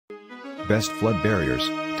Best Flood Barriers,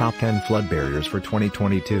 Top 10 Flood Barriers for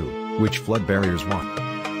 2022, which flood barriers won?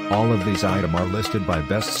 All of these items are listed by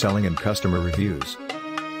best-selling and customer reviews.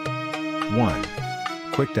 1.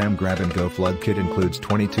 QuickDam Grab and Go Flood Kit includes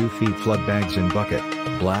 22 feet flood bags in bucket,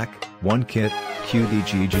 black, 1 kit,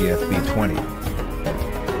 QDGGFB20.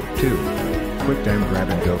 2. QuickDam Grab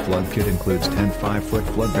and Go Flood Kit includes 10 5-foot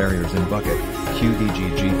flood barriers in bucket,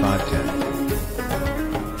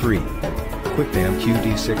 QDGG510. 3. QuickDam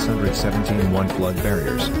QD617 1 flood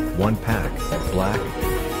barriers, 1 pack, black.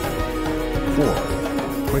 4.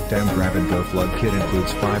 QuickDam Grab and Go Flood Kit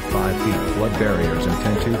includes 5 5-feet flood barriers and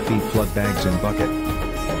 10 2-feet flood bags in bucket.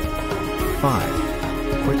 5.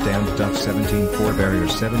 QuickDam Duff 17 4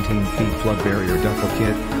 barriers 17 feet flood barrier duffel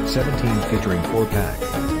kit, 17 featuring 4 pack,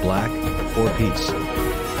 black, 4-piece.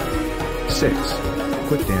 6.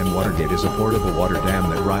 QuickDam Watergate is a portable water dam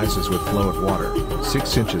that rises with flow of water,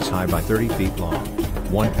 6 inches high by 30 feet long,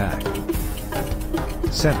 1 pack.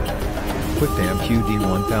 7. QuickDam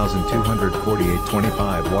QD1248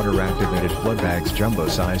 25 water activated flood bags jumbo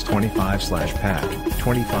size 25/pack,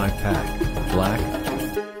 25 pack, black.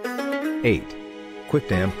 8.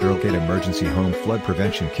 QuickDam Girl Kit Emergency Home Flood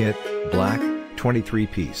Prevention Kit, black,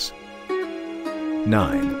 23-piece.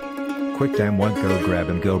 9. QuickDam 1 Go Grab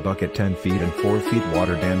and Go Bucket 10 feet and 4 feet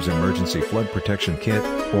Water Dams Emergency Flood Protection Kit,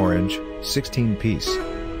 orange, 16-piece. 10.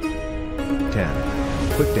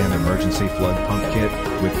 QuickDam Emergency Flood Pump Kit,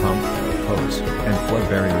 with pump, hose, and flood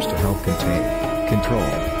barriers to help contain, control,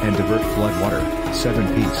 and divert flood water,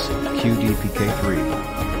 7-piece,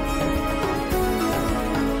 QDPK3.